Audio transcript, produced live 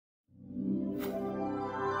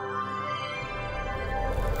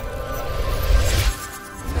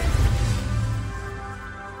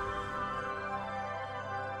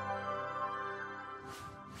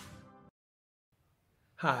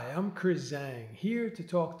Hi, I'm Chris Zhang, here to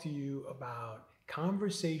talk to you about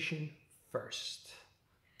conversation first.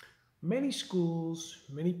 Many schools,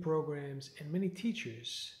 many programs, and many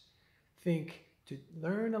teachers think to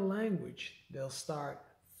learn a language, they'll start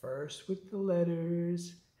first with the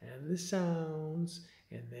letters and the sounds,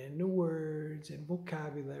 and then the words and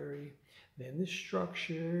vocabulary, then the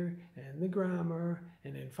structure and the grammar,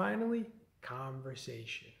 and then finally,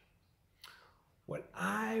 conversation. What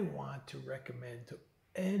I want to recommend to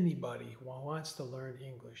anybody who wants to learn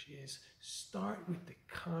English is start with the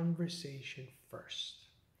conversation first.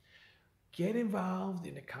 Get involved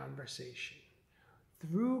in the conversation.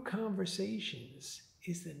 Through conversations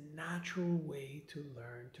is the natural way to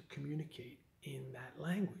learn to communicate in that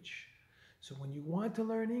language. So when you want to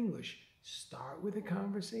learn English, start with a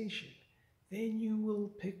conversation. Then you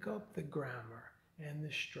will pick up the grammar and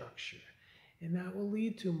the structure, and that will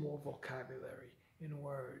lead to more vocabulary and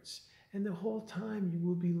words. And the whole time you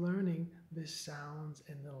will be learning the sounds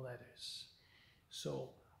and the letters. So,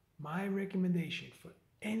 my recommendation for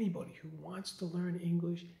anybody who wants to learn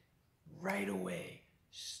English right away,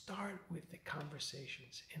 start with the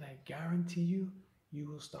conversations, and I guarantee you, you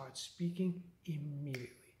will start speaking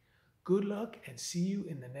immediately. Good luck and see you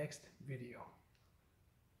in the next video.